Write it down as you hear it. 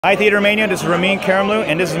Hi, Theater Mania. This is Ramin, Karimloo,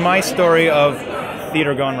 and this is my story of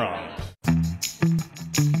theater gone wrong.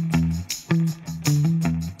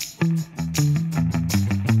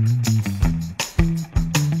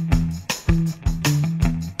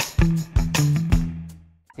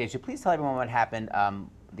 Dave, should please tell everyone what happened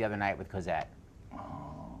the other night with Cosette?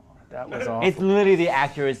 Oh, that was awful. It's literally the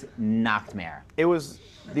actor's nightmare. It was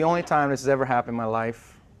the only time this has ever happened in my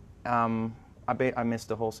life. I missed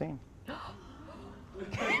the whole scene.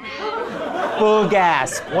 Full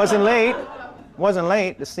gas. Wasn't late.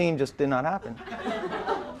 The scene just did not happen.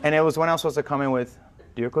 And it was when I was supposed to come in with,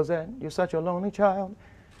 "Dear Cosette, you're such a lonely child."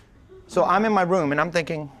 So I'm in my room and I'm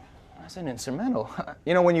thinking, that's an instrumental.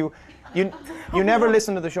 You know, when you never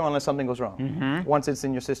listen to the show unless something goes wrong. Once it's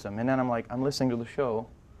in your system. And then I'm like, I'm listening to the show.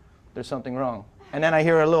 There's something wrong. And then I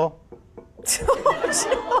hear a little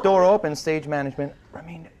door open, stage management.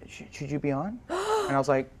 Ramin, should you be on? And I was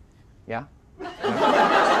like, yeah.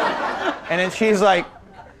 And then she's like,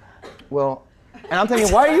 well, and I'm thinking,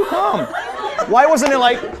 why are you calm? Why wasn't it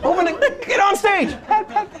like, open it, get on stage?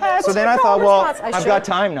 So then I thought, well, I've got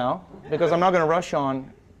time now because I'm not going to rush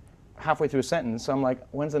on halfway through a sentence. So I'm like,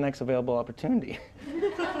 when's the next available opportunity?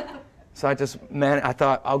 So I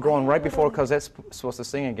thought I'll go on right before Cosette's supposed to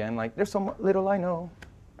sing again. Like, there's so little I know.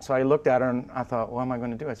 So I looked at her and I thought, what am I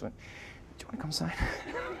going to do? I said, do you want to come inside?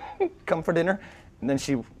 Come for dinner? And then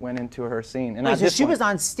she went into her scene. And so she was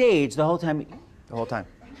on stage the whole time? The whole time.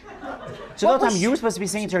 So the whole time you were supposed to be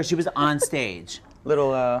singing to her, she was on stage?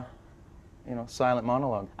 Little, silent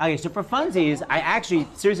monologue. Okay, so for funsies, I actually,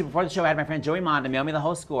 seriously, before the show, I had my friend Joey Monda mail me the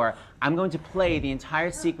whole score. I'm going to play the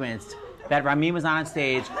entire sequence that Ramin was on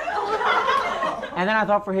stage. And then I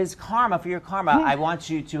thought for his karma, for your karma, I want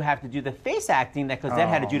you to have to do the face acting that Cosette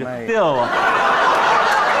had to do to fill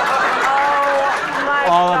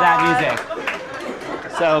all of that music.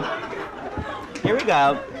 So, here we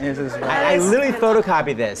go. I literally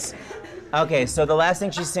photocopied this. Okay, so the last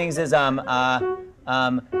thing she sings is, I'm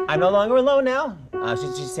no longer alone now.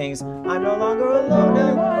 She sings, I'm no longer alone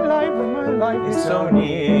now. My life is so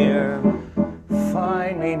near.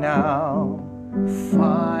 Find me now,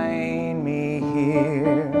 find me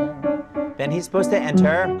here. Then he's supposed to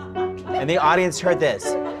enter, and the audience heard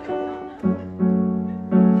this.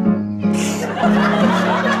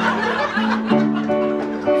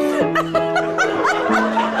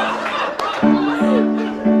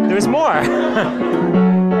 There's more.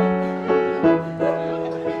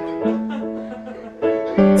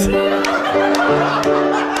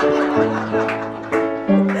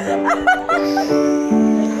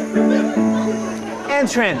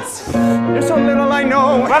 Entrance. There's so little I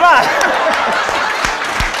know. Bye-bye.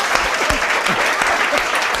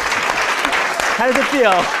 How does it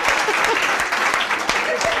feel?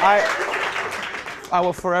 I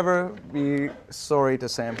will forever be sorry to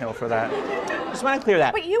Sam Hill for that. Just want to clear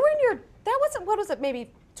that. But you were in your, that wasn't, what was it, maybe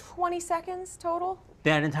 20 seconds total?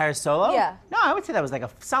 That entire solo? Yeah. No, I would say that was like a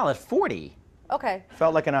solid 40. Okay.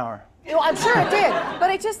 Felt like an hour. You know, I'm sure it did, but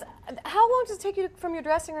it just, how long does it take you from your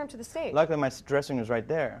dressing room to the stage? Luckily, my dressing room was right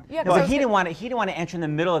there. Yeah, but he didn't want to enter in the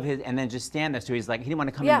middle of his and then just stand there. So he's like, he didn't want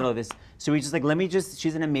to come in the middle of this. So he's just like, let me just,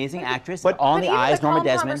 she's an amazing actress. But all in the eyes, Norma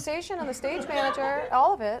Desmond. Conversation and the stage manager,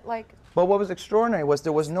 all of it, like. But what was extraordinary was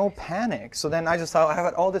there was no panic. So then I just thought, I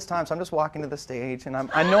have all this time, so I'm just walking to the stage, and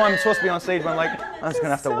I know I'm supposed to be on stage, but I'm like, I'm just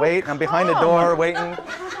gonna have to wait. I'm behind the door waiting.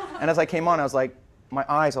 And as I came on, I was like, my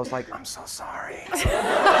eyes, I was like, I'm so sorry.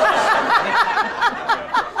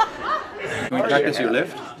 Can we practice your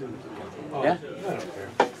lift? Yeah.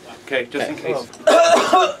 Okay, just in case.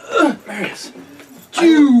 There it is.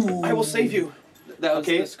 I will save you. That was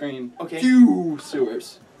Okay. the screen. Okay.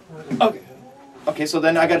 Sewers. Okay. Okay, so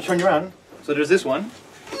then I gotta turn you around. So there's this one.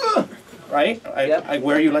 Right? I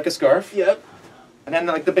wear you like a scarf. Yep. And then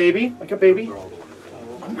like the baby, like a baby. Oh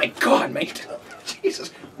my God, mate.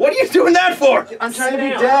 Jesus. What are you doing that for? I'm trying to be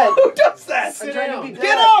dead. Who does that? I'm trying to be dead.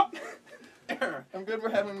 Get up! There. I'm good for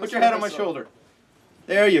having. Put your head on my shoulder.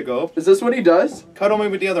 There you go. Is this what he does? Cuddle me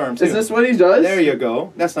with the other arm too. Is this what he does? There you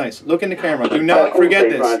go. That's nice. Look in the camera. Do not forget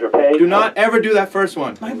this. Do not ever do that first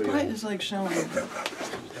one. My butt is like showing. This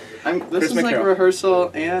Chris is like McCarroll.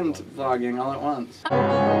 rehearsal and vlogging all at once. Touch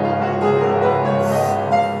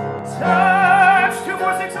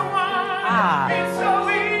 24601. It's so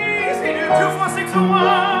easy to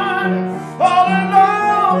 24601. All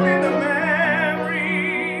alone in the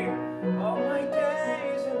memory of my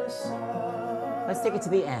days in the sun. Let's take it to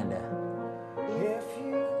the end. If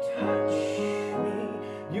you touch me,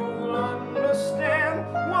 you'll understand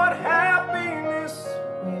what happiness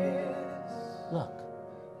is. Look.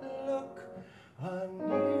 Look, a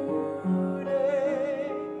new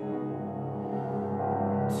day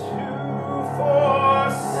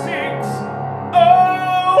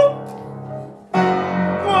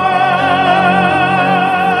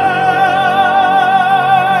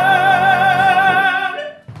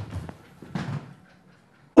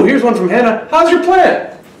here's one from Hannah. How's your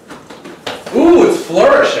plant? Ooh, it's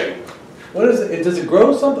flourishing. What is it? Does it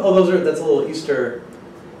grow something? Oh, that's a little Easter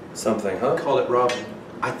something, huh? Call it Robin.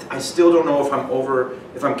 I still don't know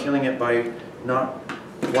if I'm killing it by not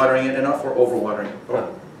watering it enough or overwatering it.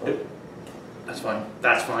 Oh. That's fine.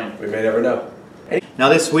 That's fine. We may never know. Now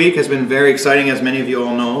this week has been very exciting, as many of you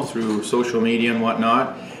all know, through social media and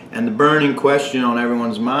whatnot. And the burning question on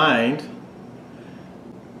everyone's mind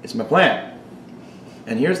is my plant.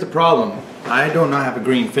 And here's the problem. I do not have a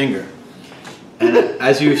green finger. And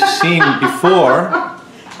as you've seen before,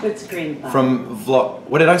 it's green thumb. From vlog,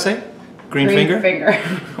 what did I say? Green finger?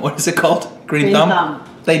 What is it called? Green thumb?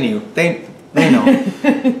 They knew. They know.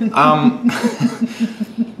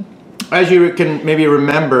 As you can maybe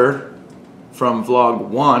remember from vlog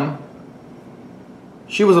 1,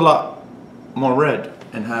 she was a lot more red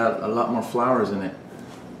and had a lot more flowers in it.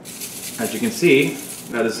 As you can see,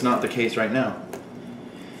 that is not the case right now.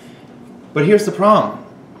 But here's the problem.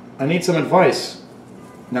 I need some advice.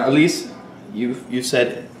 Now, Elise, you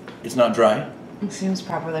said it's not dry. It seems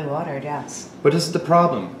properly watered, yes. But this is the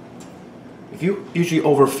problem. If you usually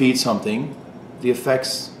overfeed something, the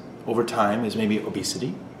effects over time is maybe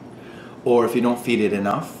obesity. Or if you don't feed it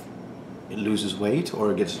enough, it loses weight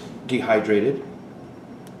or it gets dehydrated.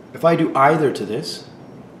 If I do either to this,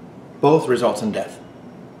 both results in death.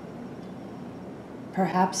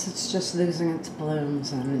 Perhaps it's just losing its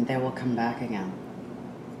blooms and they will come back again.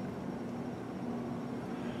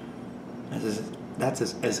 That's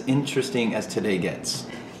as interesting as today gets.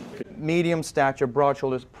 Medium stature, broad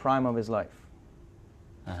shoulders, prime of his life.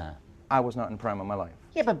 I was not in prime of my life.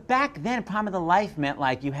 Yeah, but back then, prime of the life meant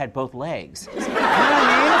like you had both legs. You know what I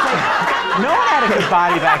mean? It's like, no one had a good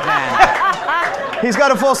body back then. He's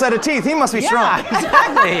got a full set of teeth. He must be strong.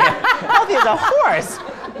 Exactly. Healthy as a horse.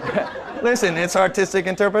 Listen, it's artistic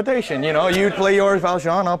interpretation. You know, you play yours,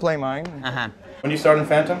 Valjean, I'll play mine. When do you start in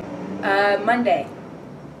Phantom? Monday.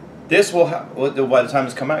 This will, by the time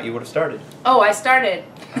this come out, you would have started. Oh, I started.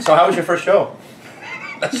 So how was your first show?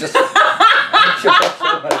 That's just that's your first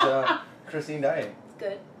show as Christine Daae. It's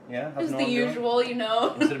good. Yeah? It's the usual, you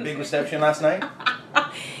know. Was it a big reception last night?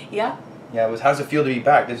 Yeah. Yeah, it was. How's it feel to be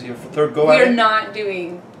back? This is your third go at it? We're not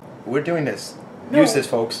doing... We're doing this. No. Use this,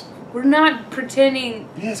 folks. We're not pretending...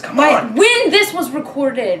 Yes, come on! When this was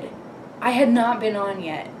recorded, I had not been on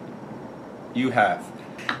yet. You have.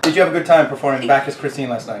 Did you have a good time performing back as Christine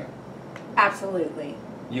last night? Absolutely.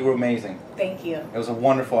 You were amazing. Thank you. It was a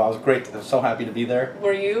wonderful, I was great. I was so happy to be there.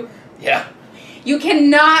 Were you? Yeah. You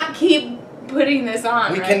cannot keep putting this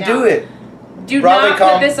on. We right can now. do it. Do not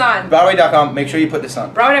put this on. Broadway.com, make sure you put this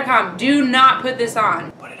on. Broadway.com, do not put this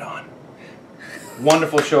on. Put it on.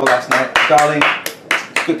 Wonderful show last night. Darling,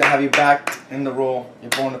 it's good to have you back in the role.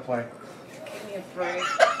 You're born to play. Give me a break.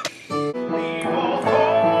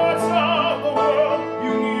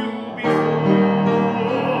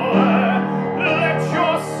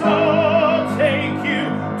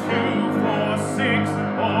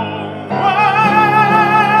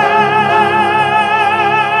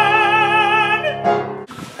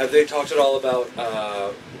 Have they talked at all about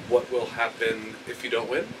what will happen if you don't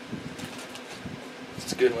win?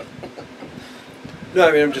 It's a good one. No,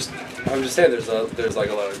 I mean I'm just saying there's like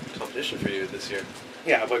a lot of competition for you this year.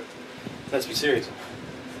 Yeah, but let's be serious.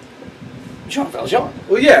 Jean Valjean.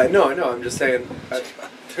 Well, yeah, no, I know. I'm just saying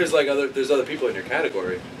there's other people in your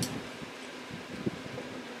category.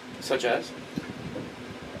 Such as?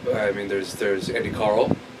 I mean, there's Andy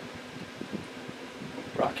Carl.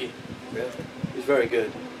 Rocky. Yeah. He's very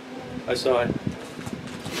good. I saw it.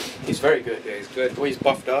 He's very good. Yeah, he's good. The way he's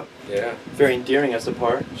buffed up. Yeah. Very endearing as the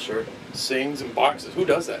part. Sure. Sings and boxes. Who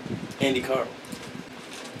does that? Andy Carl.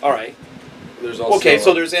 All right. There's also okay,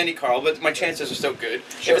 so there's Andy Carl, but my chances are still good.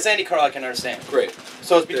 Sure. If it's Andy Carl, I can understand. Great.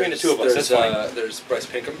 So it's between the two of us. That's fine. There's Bryce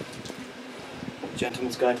Pinkham.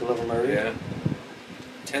 Gentleman's Guide to Love and Murder. Yeah.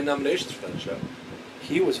 10 nominations for that show.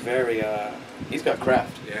 He was very. He's got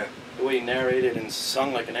craft. Yeah. The way he narrated and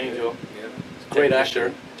sung like an angel. Yeah. Great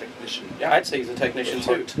actor. Technician. Yeah, I'd say he's a technician With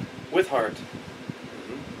too. heart. With heart.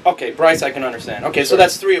 Okay, Bryce, I can understand. Okay, so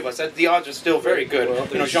that's three of us. The odds are still very good. Well,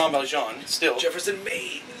 you know, Jean Valjean, still. Jefferson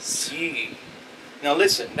Mays. Yee. Now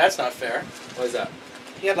listen, that's not fair. Why is that?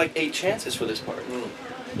 He had like 8 chances for this part.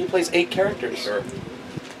 He plays 8 characters. Sure.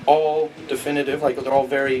 All definitive, like they're all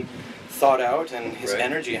very thought out, and his Right.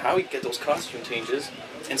 energy, how he get those costume changes,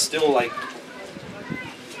 and still like.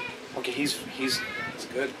 Okay, he's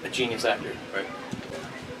good. A genius actor. Right.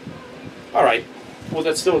 All right. Well,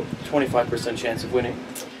 that's still 25% chance of winning.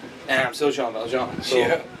 And I'm still Jean Valjean. So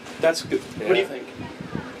Yeah. that's good. Yeah. What do you think?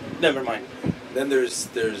 Never mind. Then there's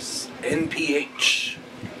NPH.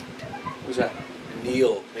 Who's that?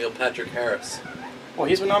 Neil Patrick Harris. Oh,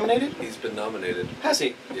 he's been nominated? He's been nominated. Has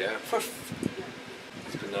he? Yeah.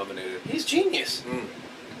 He's been nominated. He's genius. Mm.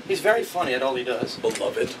 He's very funny at all he does.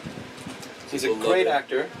 Beloved. He's a great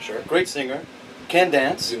actor. Sure. Great singer. Can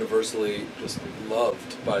dance. Universally just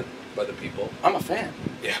loved by the people. I'm a fan.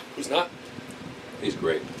 Yeah. Who's not? He's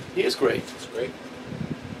great. He is great. He's great.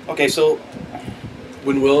 Okay, so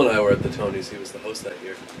When Will and I were at the Tonys, he was the host that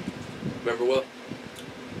year. Remember Will?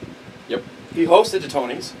 Yep. He hosted the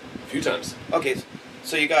Tonys. A few times. Okay,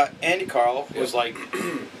 so you got Andy Carl, who's Yep. like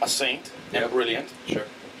a saint and Yep. brilliant. Sure.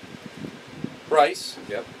 Bryce,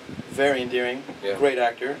 Yep. very endearing, Yeah. great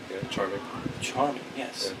actor. Yeah. Charming. Charming,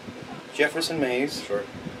 yes. Yeah. Jefferson Mays, Sure.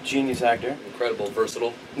 genius actor. Incredible.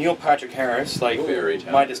 Versatile. Neil Patrick Harris, like Very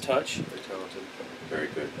talented. Midas Touch. Very talented. Very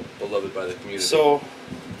good. Beloved by the community. So,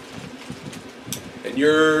 and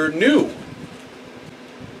you're new.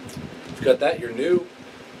 You've got that. You're new.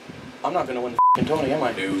 I'm not gonna win the f***ing Tony, am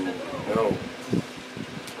I? New. No.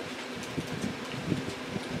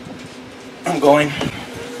 I'm going.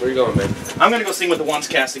 Where are you going, man? I'm gonna go sing with the Once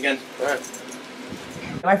Cast again. All right.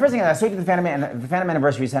 My first thing is, I saw you at the Phantom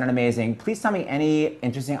Anniversary. You sounded amazing. Please tell me any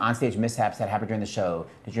interesting onstage mishaps that happened during the show.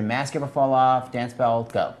 Did your mask ever fall off? Dance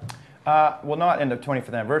belt? Go. Well, not in the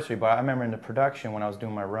 25th anniversary, but I remember in the production when I was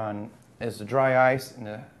doing my run, it's the dry ice in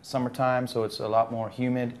the summertime, so it's a lot more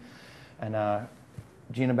humid. And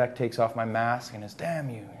Gina Beck takes off my mask and it's, damn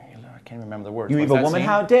you. I can't remember the words. You What's evil that woman, scene?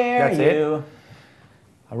 how dare That's you? It.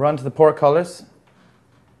 I run to the portcullis.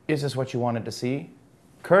 Is this what you wanted to see?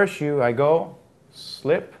 Curse you, I go,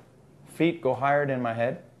 slip, feet go higher than my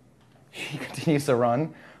head. She continues to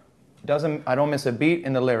run. I don't miss a beat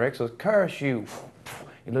in the lyrics, so curse you.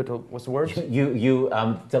 You little, what's the word?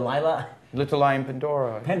 Delilah? Little Lion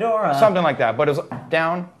Pandora. Pandora. Something like that, but it was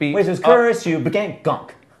down, beat, Wait, so it's up. curse you, began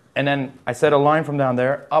gunk. And then I said a line from down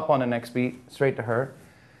there, up on the next beat, straight to her,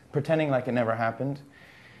 pretending like it never happened.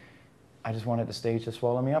 I just wanted the stage to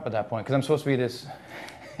swallow me up at that point, because I'm supposed to be this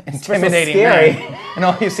intimidating scary. man, and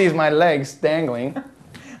all you see is my legs dangling.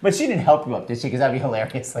 But she didn't help you up, did she? Because that'd be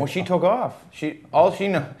hilarious. Well, she took off. All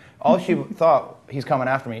she thought, he's coming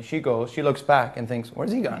after me. She goes, she looks back and thinks,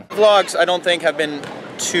 where's he gone? Vlogs, I don't think, have been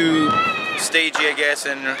too stagey, I guess,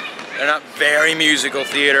 and they're not very musical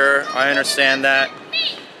theater. I understand that.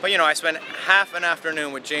 But you know, I spent half an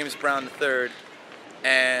afternoon with James Brown III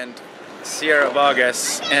and Sierra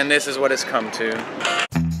Vargas, and this is what it's come to.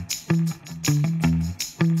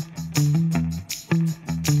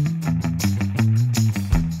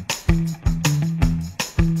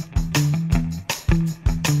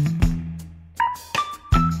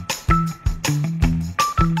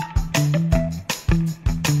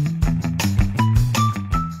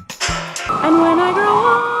 And when I grow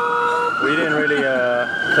up. We didn't really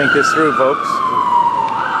think this through, folks.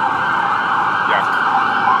 Yuck.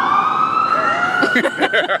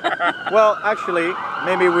 Well, actually,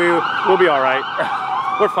 maybe we'll be all right.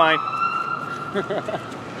 We're fine.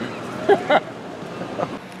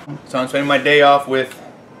 So I'm spending my day off with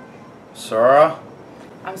Sarah.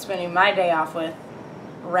 I'm spending my day off with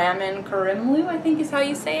Ramin Karimloo, I think is how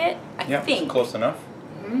you say it. I think. Close enough.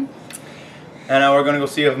 Mm-hmm. And we're going to go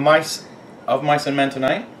see Of Mice and Men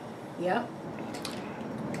tonight. Yep.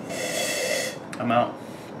 I'm out.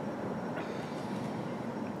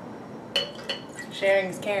 Sharing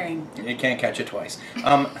is caring. You can't catch it twice.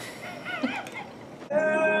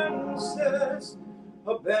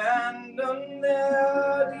 Abandon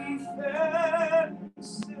their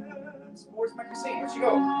defenses. Where's my Christine? Where'd she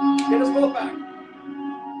go? Get us both back.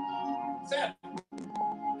 Sam.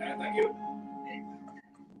 Thank you.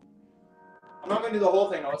 I'm not going to do the whole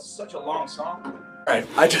thing, though. It's such a long song. Alright,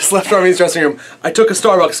 I just left Ramin's dressing room. I took a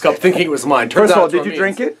Starbucks cup thinking it was mine. First of all, did you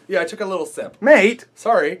drink it? Yeah, I took a little sip. Mate!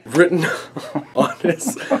 Sorry. Written on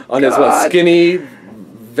his what, skinny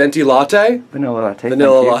venti latte? Vanilla latte.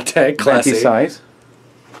 Vanilla latte, classy. Venti size.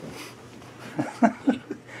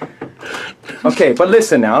 Okay, but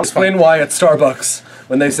listen now. Explain why at Starbucks,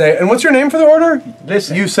 when they say, and what's your name for the order?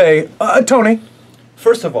 Listen. You say, Tony.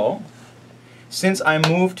 First of all, since I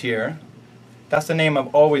moved here, that's the name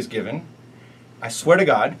I've always given. I swear to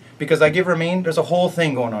God, because I give Ramin, there's a whole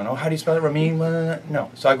thing going on. Oh, how do you spell it, Ramin? No.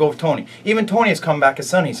 So I go with Tony. Even Tony has come back as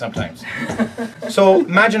Sonny sometimes. So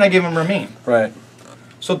imagine I give him Ramin. Right.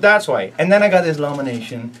 So that's why. And then I got this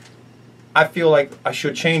lamination. I feel like I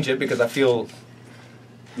should change it because I feel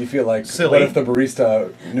You feel like, silly. what if the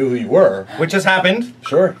barista knew who you were? Which has happened.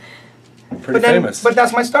 Sure. Pretty famous. But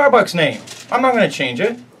that's my Starbucks name. I'm not going to change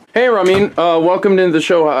it. Hey, Ramin. Welcome to the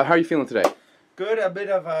show. How are you feeling today? Good. A bit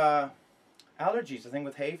of allergies, I think,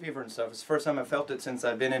 with hay fever and stuff. It's the first time I've felt it since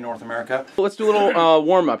I've been in North America. Let's do a little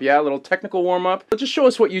warm-up, yeah? A little technical warm-up. Just show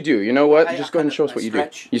us what you do, you know what? Just go ahead and show us what you do.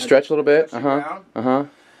 You stretch a little bit? Uh-huh.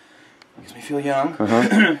 Makes me feel young.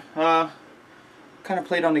 Kind of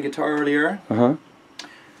played on the guitar earlier.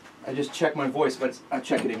 I just checked my voice, but I'll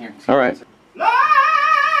check it in here. All right.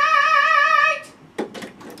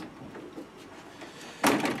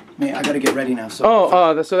 Man, I gotta get ready now. So.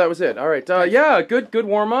 Oh, so that was it. All right. Yeah, good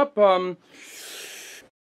warm-up.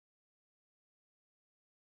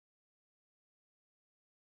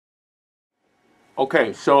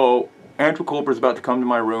 Okay, so Andrew Colbert's about to come to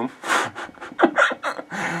my room.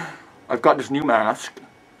 I've got this new mask.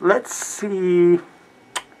 Let's see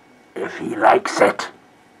if he likes it.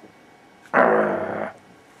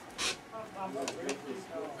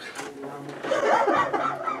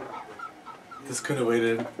 This couldn't have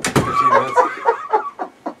waited 15 minutes.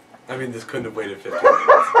 I mean, this couldn't have waited 15 minutes.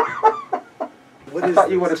 What is I thought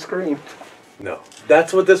this? you would have screamed. No.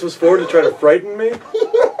 That's what this was for, to try to frighten me?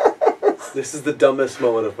 This is the dumbest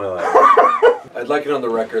moment of my life. I'd like it on the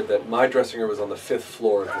record that my dressing room was on the 5th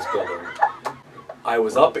floor of this building. I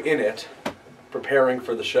was up in it, preparing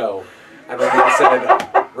for the show, and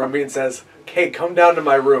Ramin says, "Hey, come down to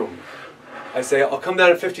my room." I say, "I'll come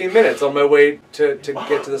down in 15 minutes on my way to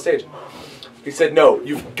get to the stage." He said, "No,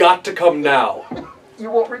 you've got to come now. You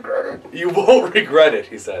won't regret it. You won't regret it,"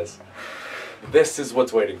 he says. This is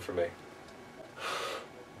what's waiting for me.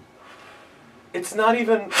 It's not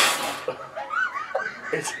even...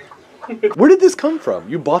 Where did this come from?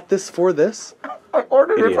 You bought this for this? I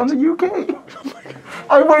ordered it from the UK.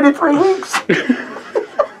 I waited 3 weeks.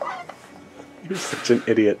 You're such an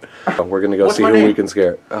idiot. We're gonna go What's see my who name? we can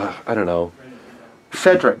scare. I don't know.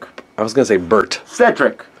 Cedric. I was gonna say Bert.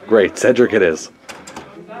 Cedric. Great, Cedric it is.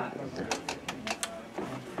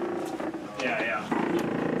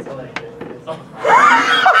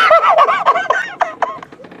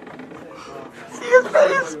 See his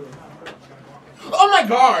face. Oh my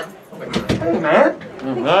god! Hey, man.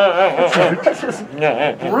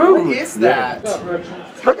 Rude. What is that?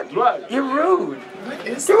 Look at you're rude. What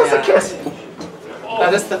is Give us a that? kiss.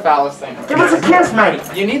 That is the foulest thing. Give us a kiss, mate.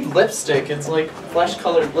 You need lipstick. It's like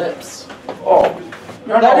flesh-colored lips. Oh.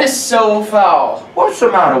 That is so foul. What's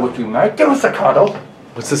the matter with you, mate? Give us a cuddle.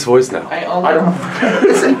 What's this voice now? I only. I don't know.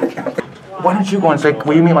 Listen. Why don't you go and say,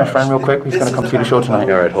 will you meet my friend real quick? He's gonna come see the show tonight.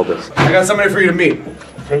 Alright, hold this. I got somebody for you to meet.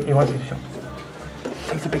 Hey, you want to see the show?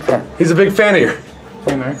 He's a big fan. He's a big fan of yours.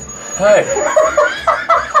 Hey, man. Hey.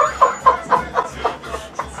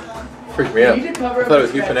 Freaked me out. I thought it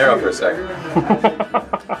was Hugh Panero for a second.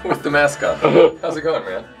 With the mascot. How's it going,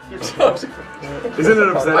 man? Isn't it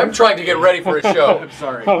upsetting? I'm trying to get ready for a show. I'm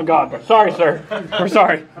sorry. Oh God, sorry, sir. We're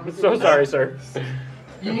sorry. I'm so sorry, sir.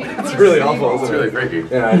 It's really awful. It's really freaky.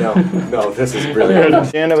 Yeah, I know. No, this is brilliant.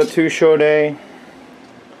 At the end of a 2-show day,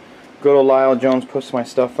 good old Lyle Jones puts my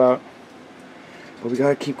stuff out. But we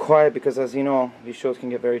gotta keep quiet because, as you know, these shows can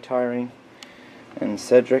get very tiring. And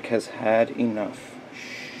Cedric has had enough.